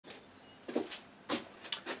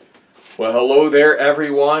Well, hello there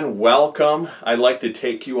everyone. Welcome. I'd like to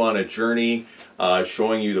take you on a journey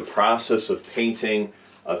showing you the process of painting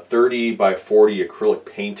a 30 by 40 acrylic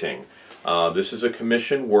painting. This is a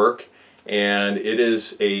commission work, and it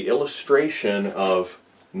is an illustration of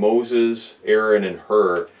Moses, Aaron, and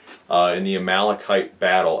Hur in the Amalekite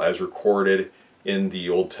battle as recorded in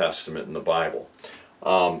the Old Testament in the Bible.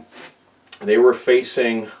 They were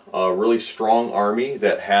facing a really strong army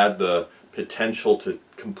that had the potential to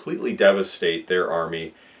completely devastate their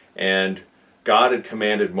army, and God had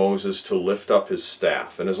commanded Moses to lift up his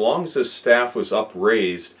staff, and as long as his staff was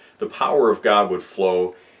upraised, the power of God would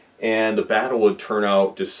flow and the battle would turn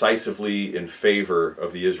out decisively in favor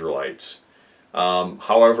of the Israelites.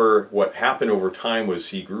 However, what happened over time was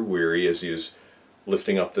he grew weary as he was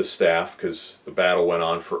lifting up the staff, because the battle went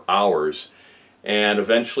on for hours, and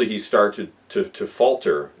eventually he started to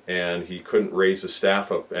falter and he couldn't raise the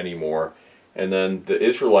staff up anymore. And then the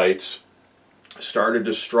Israelites started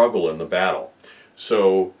to struggle in the battle.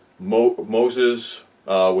 So Moses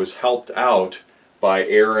was helped out by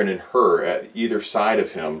Aaron and Hur at either side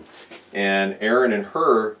of him. And Aaron and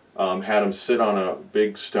Hur had him sit on a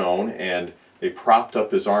big stone, and they propped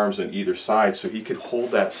up his arms on either side so he could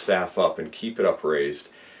hold that staff up and keep it upraised.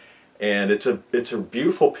 And it's a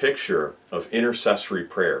beautiful picture of intercessory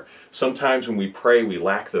prayer. Sometimes when we pray, we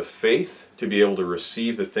lack the faith to be able to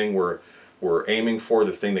receive the thing we're aiming for,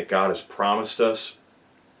 the thing that God has promised us.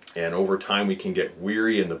 And over time we can get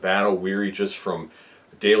weary in the battle, weary just from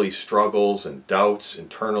daily struggles and doubts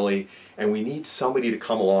internally. And we need somebody to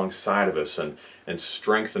come alongside of us and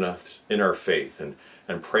strengthen us in our faith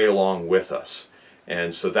and pray along with us.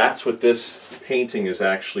 And so that's what this painting is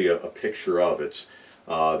actually a picture of. It's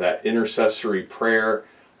that intercessory prayer,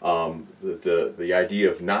 the idea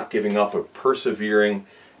of not giving up, of persevering.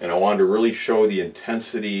 And I wanted to really show the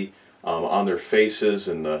intensity on their faces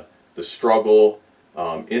and the struggle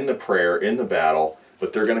in the prayer, in the battle,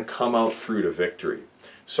 but they're going to come out through to victory.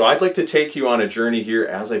 So I'd like to take you on a journey here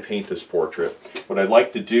as I paint this portrait. What I'd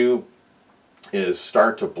like to do is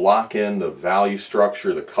start to block in the value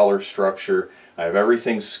structure, the color structure. I have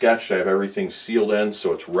everything sketched, I have everything sealed in,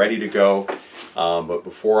 so it's ready to go. But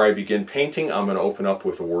before I begin painting, I'm going to open up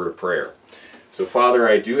with a word of prayer. So Father,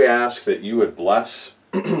 I do ask that you would bless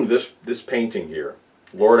this painting here.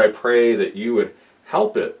 Lord, I pray that you would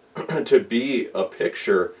help it to be a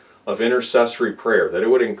picture of intercessory prayer, that it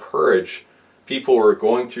would encourage people who are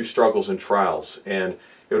going through struggles and trials, and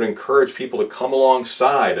it would encourage people to come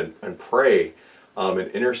alongside and pray and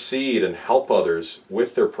intercede and help others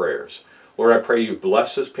with their prayers. Lord, I pray you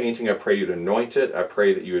bless this painting. I pray you'd anoint it. I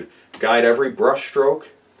pray that you would guide every brush stroke.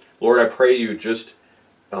 Lord, I pray you just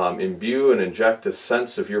imbue and inject a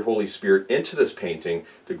sense of your Holy Spirit into this painting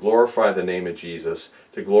to glorify the name of Jesus,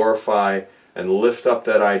 to glorify and lift up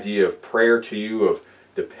that idea of prayer to you, of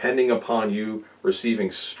depending upon you,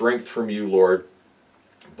 receiving strength from you, Lord.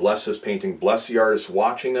 Bless this painting. Bless the artists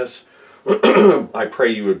watching this. I pray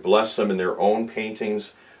you would bless them in their own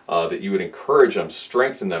paintings, that you would encourage them,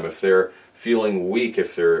 strengthen them if they're feeling weak,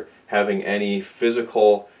 if they're having any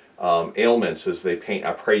physical ailments as they paint.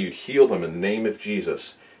 I pray you'd heal them in the name of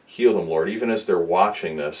Jesus. Heal them, Lord. Even as they're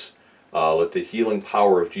watching this, let the healing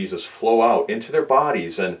power of Jesus flow out into their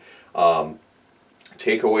bodies and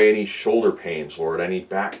take away any shoulder pains, Lord, any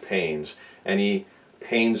back pains, any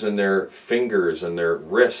pains in their fingers and their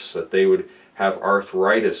wrists, that they would have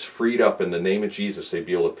arthritis freed up in the name of Jesus. They'd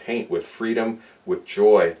be able to paint with freedom, with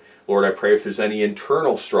joy. Lord, I pray if there's any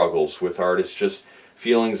internal struggles with artists, just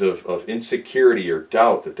feelings of insecurity or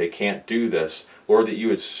doubt that they can't do this, Lord, that you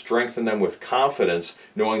would strengthen them with confidence,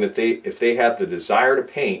 knowing that if they have the desire to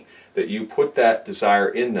paint, that you put that desire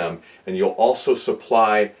in them, and you'll also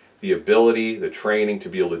supply the ability, the training to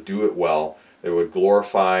be able to do it well. That would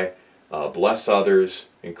glorify, bless others,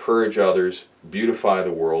 encourage others, beautify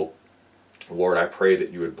the world. Lord, I pray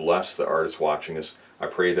that you would bless the artists watching us. I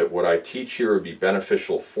pray that what I teach here would be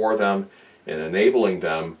beneficial for them in enabling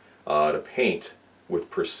them to paint with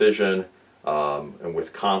precision and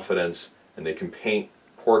with confidence, and they can paint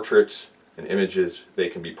portraits and images they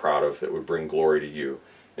can be proud of that would bring glory to you.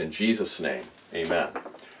 In Jesus' name, amen.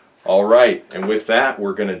 All right, and with that,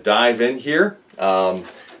 we're going to dive in here.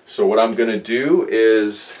 So what I'm going to do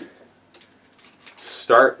is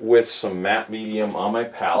start with some matte medium on my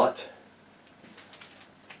palette.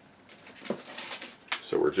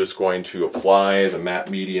 So we're just going to apply the matte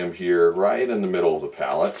medium here right in the middle of the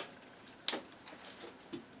palette.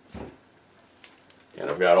 And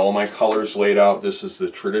I've got all my colors laid out. This is the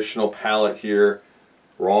traditional palette here.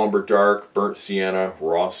 Raw Umber Dark, Burnt Sienna,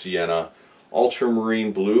 Raw Sienna,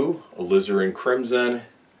 Ultramarine Blue, Alizarin Crimson,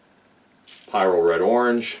 Pyro Red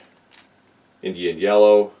Orange, Indian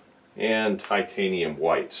yellow, and titanium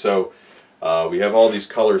white. So we have all these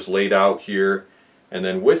colors laid out here, and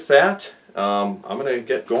then with that I'm going to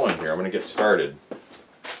get going here. I'm going to get started.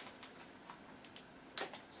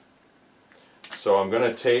 So I'm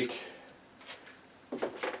going to take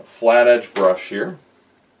a flat edge brush here.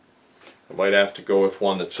 I might have to go with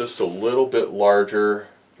one that's just a little bit larger.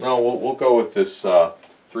 No, we'll go with this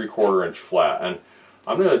 3/4 inch flat, and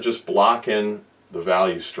I'm going to just block in the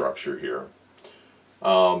value structure here.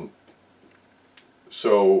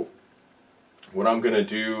 So what I'm going to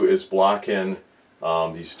do is block in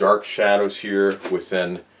these dark shadows here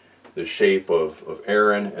within the shape of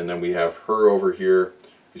Aaron, and then we have her over here.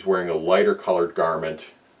 He's wearing a lighter colored garment,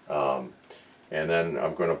 and then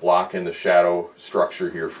I'm going to block in the shadow structure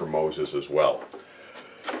here for Moses as well.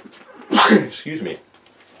 Excuse me.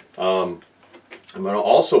 I'm going to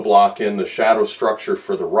also block in the shadow structure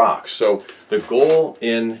for the rocks. So the goal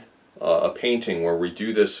in a painting where we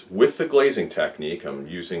do this with the glazing technique, I'm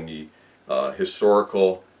using the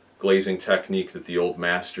historical glazing technique that the old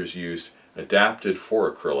masters used, adapted for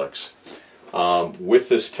acrylics. With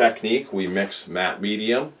this technique we mix matte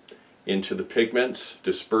medium into the pigments,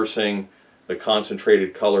 dispersing the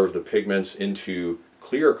concentrated color of the pigments into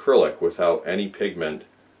clear acrylic without any pigment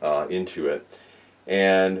into it.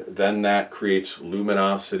 And then that creates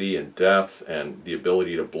luminosity and depth and the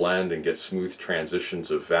ability to blend and get smooth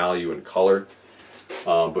transitions of value and color.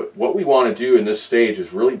 But what we want to do in this stage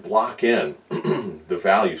is really block in the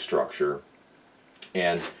value structure,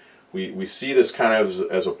 and we see this kind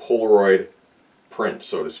of as a Polaroid print,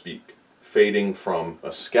 so to speak, fading from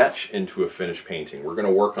a sketch into a finished painting. We're going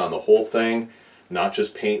to work on the whole thing, not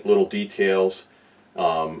just paint little details,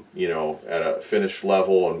 you know, at a finished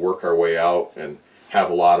level and work our way out and have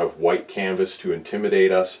a lot of white canvas to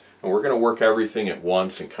intimidate us. And we're going to work everything at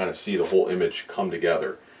once and kind of see the whole image come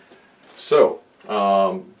together. So,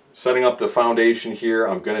 setting up the foundation here,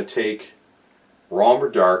 I'm going to take raw umber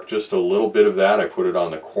dark, just a little bit of that. I put it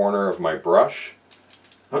on the corner of my brush.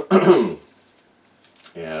 And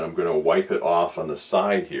I'm going to wipe it off on the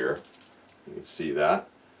side here. You can see that.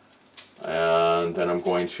 And then I'm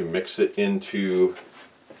going to mix it into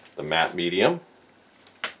the matte medium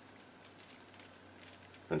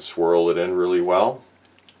and swirl it in really well.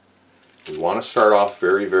 We want to start off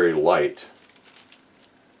very, very light.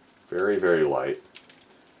 Very, very light.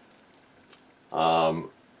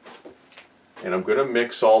 And I'm going to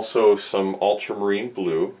mix also some ultramarine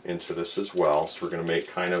blue into this as well. So we're going to make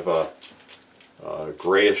kind of a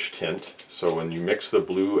grayish tint. So when you mix the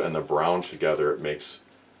blue and the brown together, it makes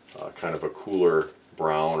kind of a cooler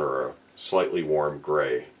brown or a slightly warm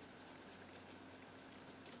gray.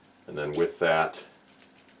 And then with that,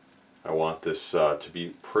 I want this to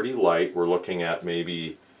be pretty light. We're looking at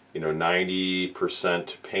maybe, you know,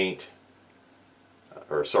 90% paint,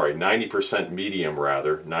 or sorry, 90% medium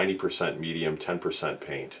rather, 90% medium, 10%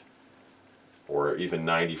 paint, or even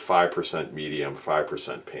 95% medium,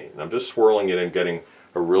 5% paint. And I'm just swirling it and getting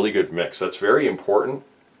a really good mix. That's very important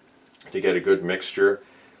to get a good mixture,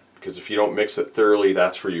 because if you don't mix it thoroughly,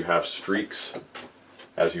 that's where you have streaks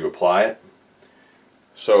as you apply it.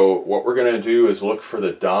 So what we're going to do is look for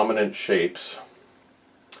the dominant shapes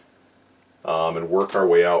and work our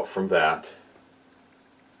way out from that.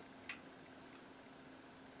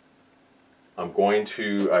 I'm going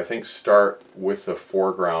to, I think, start with the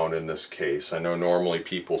foreground in this case. I know normally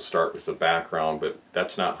people start with the background, but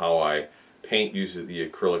that's not how I paint using the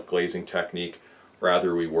acrylic glazing technique.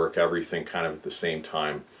 Rather, we work everything kind of at the same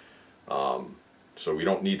time. So we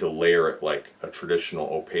don't need to layer it like a traditional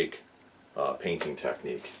opaque painting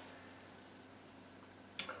technique.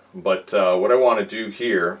 But what I want to do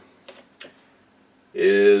here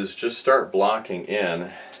is just start blocking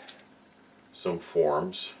in some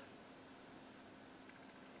forms.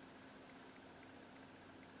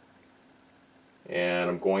 And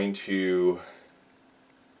I'm going to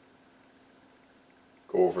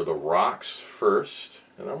go over the rocks first,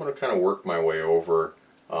 and I'm going to kind of work my way over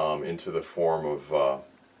into the form of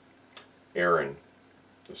Aaron,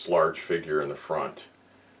 this large figure in the front.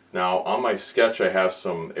 Now on my sketch I have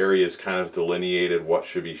some areas kind of delineated, what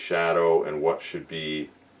should be shadow and what should be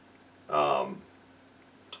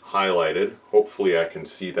highlighted. Hopefully I can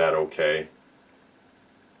see that okay.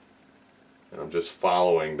 And I'm just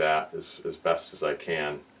following that as best as I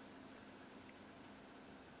can.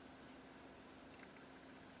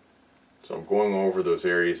 So I'm going over those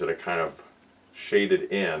areas that I kind of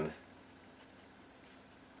shaded in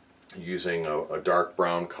using a dark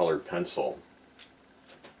brown colored pencil.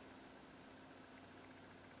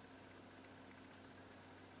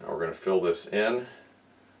 Now we're going to fill this in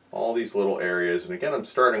all these little areas. And again, I'm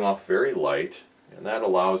starting off very light, and that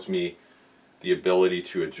allows me the ability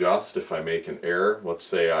to adjust if I make an error. Let's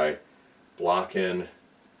say I block in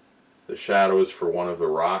the shadows for one of the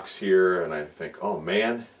rocks here, and I think, oh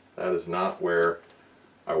man, that is not where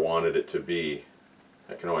I wanted it to be.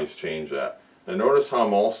 I can always change that. Now notice how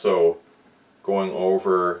I'm also going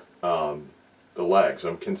over the legs.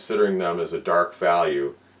 I'm considering them as a dark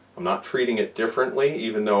value. I'm not treating it differently,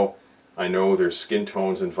 even though I know there's skin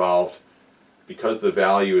tones involved. Because the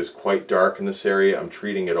value is quite dark in this area, I'm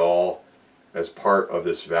treating it all as part of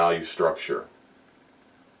this value structure.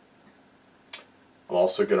 I'm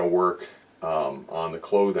also going to work on the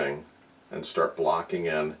clothing and start blocking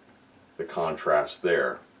in the contrast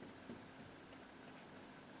there.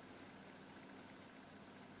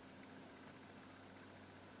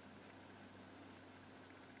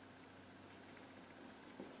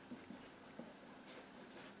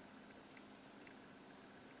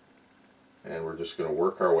 And we're just going to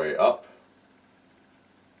work our way up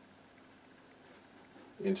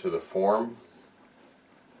into the form.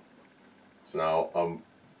 So now I'm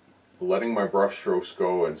letting my brush strokes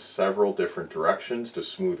go in several different directions to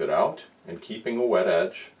smooth it out and keeping a wet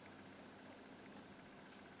edge.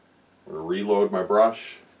 I'm going to reload my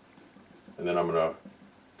brush, and then I'm going to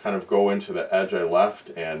kind of go into the edge I left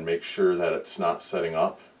and make sure that it's not setting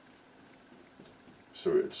up.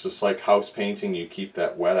 So it's just like house painting, you keep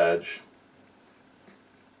that wet edge.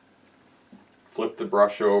 Flip the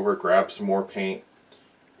brush over, grab some more paint.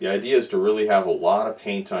 The idea is to really have a lot of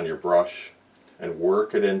paint on your brush and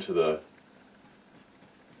work it into the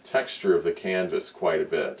texture of the canvas quite a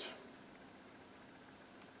bit.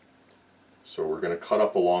 So we're going to cut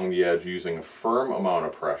up along the edge using a firm amount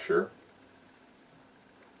of pressure.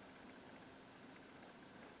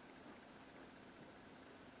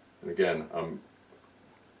 And again, I'm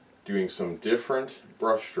doing some different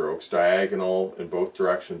brush strokes, diagonal in both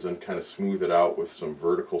directions, and kind of smooth it out with some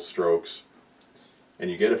vertical strokes. And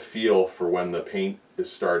you get a feel for when the paint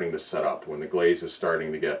is starting to set up, when the glaze is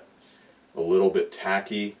starting to get a little bit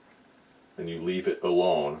tacky, and you leave it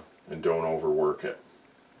alone and don't overwork it.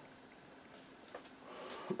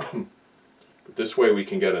 But this way we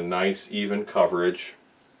can get a nice even coverage.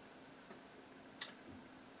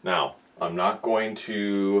 Now, I'm not going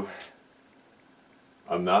to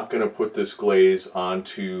put this glaze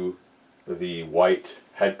onto the white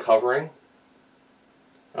head covering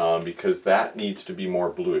because that needs to be more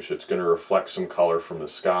bluish. It's going to reflect some color from the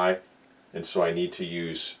sky, and so I need to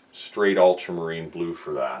use straight ultramarine blue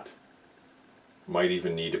for that. Might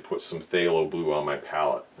even need to put some phthalo blue on my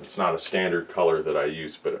palette. It's not a standard color that I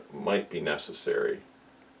use, but it might be necessary.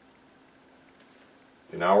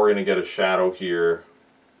 And now we're going to get a shadow here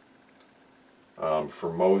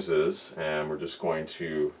for Moses, and we're just going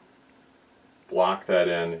to block that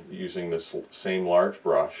in using this same large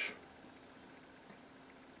brush.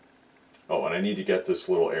 Oh, and I need to get this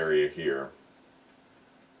little area here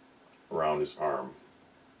around his arm.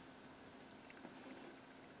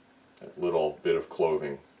 That little bit of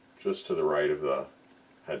clothing just to the right of the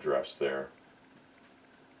headdress there.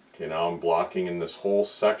 Okay, now I'm blocking in this whole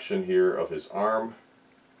section here of his arm.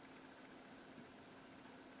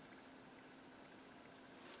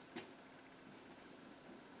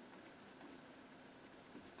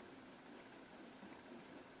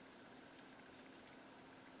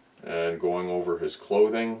 And going over his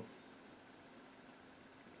clothing.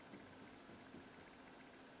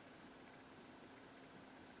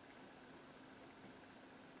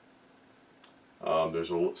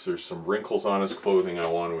 There's some wrinkles on his clothing. I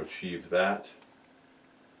want to achieve that.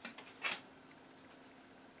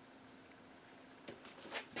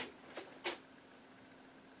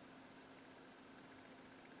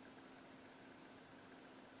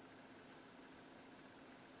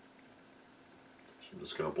 I'm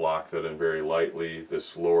just going to block that in very lightly.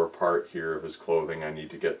 This lower part here of his clothing, I need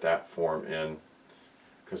to get that form in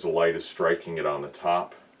because the light is striking it on the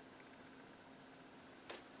top.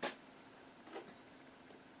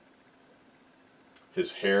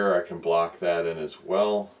 His hair, I can block that in as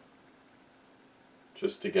well,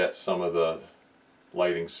 just to get some of the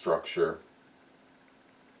lighting structure.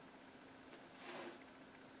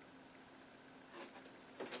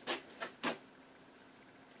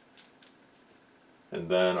 And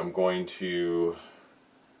then I'm going to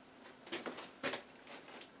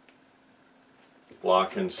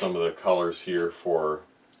block in some of the colors here for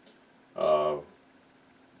her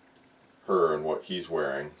and what he's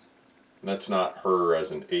wearing. And that's not her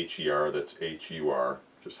as in H-E-R, that's H-U-R.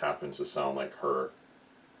 Just happens to sound like her.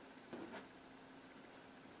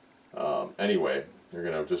 Anyway, you're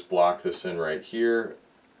going to just block this in right here.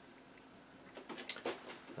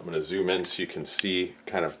 I'm going to zoom in so you can see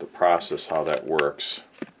kind of the process, how that works.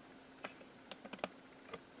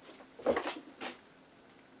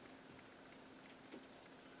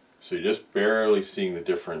 So you're just barely seeing the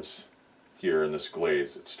difference here in this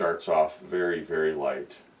glaze. It starts off very, very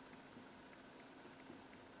light.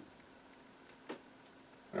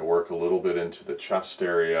 I work a little bit into the chest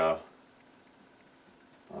area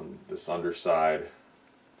on this underside.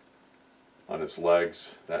 On his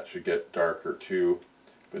legs, that should get darker too.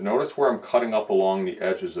 But notice where I'm cutting up along the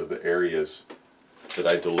edges of the areas that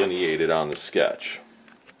I delineated on the sketch.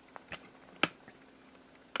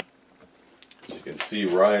 As you can see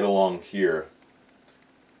right along here,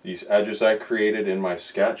 these edges I created in my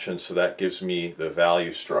sketch, and so that gives me the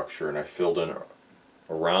value structure, and I filled in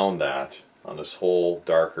around that on this whole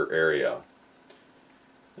darker area.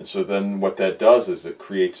 And so then what that does is it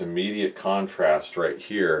creates immediate contrast right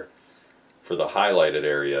here for the highlighted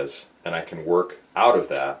areas, and I can work out of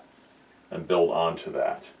that and build onto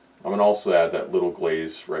that. I'm going to also add that little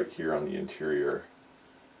glaze right here on the interior.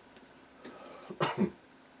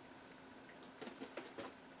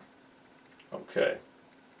 Okay,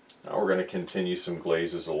 now we're going to continue some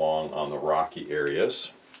glazes along on the rocky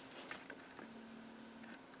areas.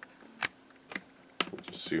 We'll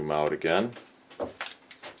just zoom out again.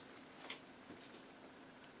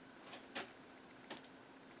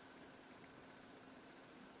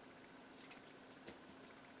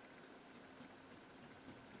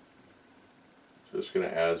 Just going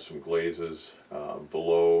to add some glazes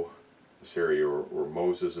below this area where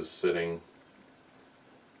Moses is sitting.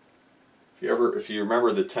 If you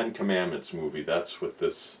remember the Ten Commandments movie, that's what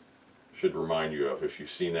this should remind you of. If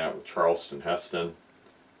you've seen that with Charleston Heston,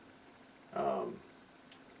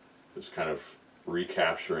 just kind of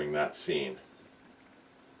recapturing that scene.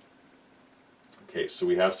 Okay, so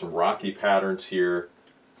we have some rocky patterns here.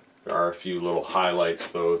 There are a few little highlights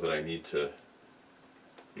though that I need to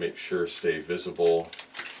make sure stay visible.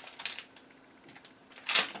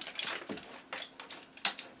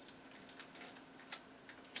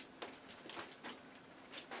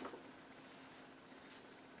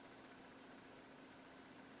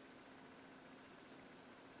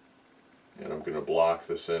 And I'm going to block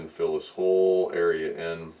this in, fill this whole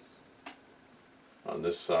area in on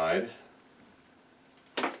this side.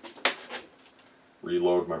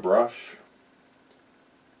 Reload my brush.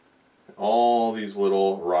 All these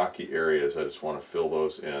little rocky areas, I just want to fill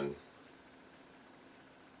those in.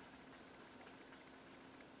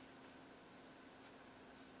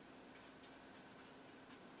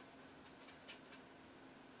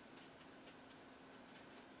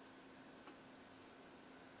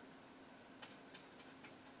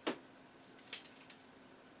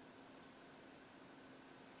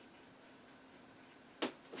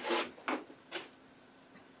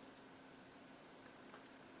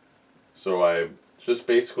 So I'm just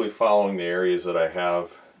basically following the areas that I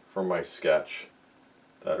have from my sketch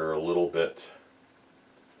that are a little bit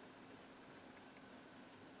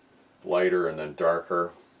lighter and then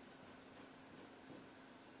darker.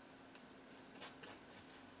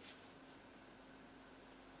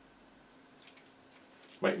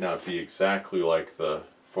 Might not be exactly like the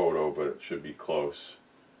photo, but it should be close.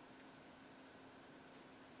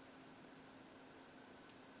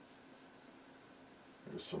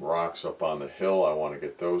 There's some rocks up on the hill. I want to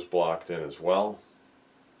get those blocked in as well.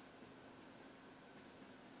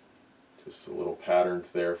 Just a little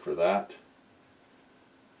patterns there for that.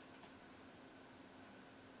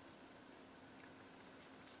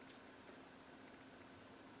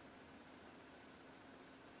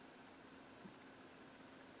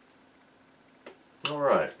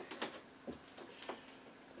 Alright.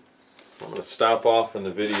 I'm going to stop off in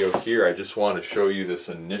the video here. I just want to show you this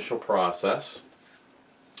initial process.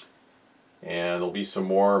 And there'll be some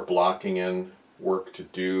more blocking in work to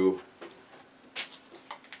do.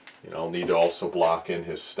 You know, I'll need to also block in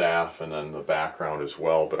his staff and then the background as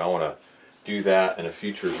well, but I want to do that in a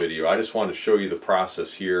future video. I just want to show you the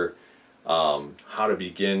process here, how to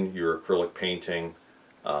begin your acrylic painting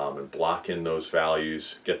and block in those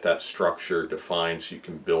values, get that structure defined so you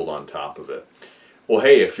can build on top of it. Well,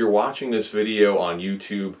 hey, if you're watching this video on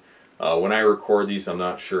YouTube, when I record these, I'm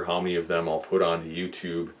not sure how many of them I'll put onto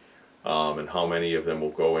YouTube. And how many of them will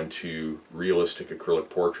go into Realistic Acrylic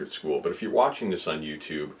Portrait School. But if you're watching this on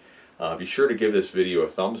YouTube, be sure to give this video a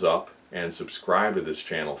thumbs up and subscribe to this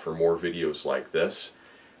channel for more videos like this.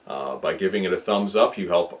 By giving it a thumbs up, you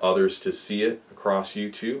help others to see it across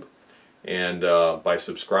YouTube. And by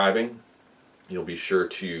subscribing, you'll be sure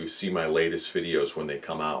to see my latest videos when they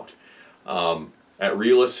come out. at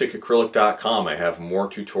realisticacrylic.com. I have more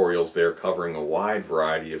tutorials there covering a wide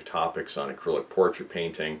variety of topics on acrylic portrait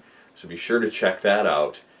painting, so be sure to check that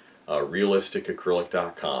out,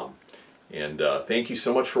 realisticacrylic.com. And thank you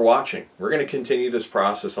so much for watching. We're going to continue this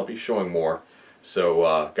process. I'll be showing more.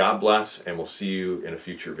 So God bless, and we'll see you in a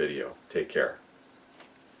future video. Take care.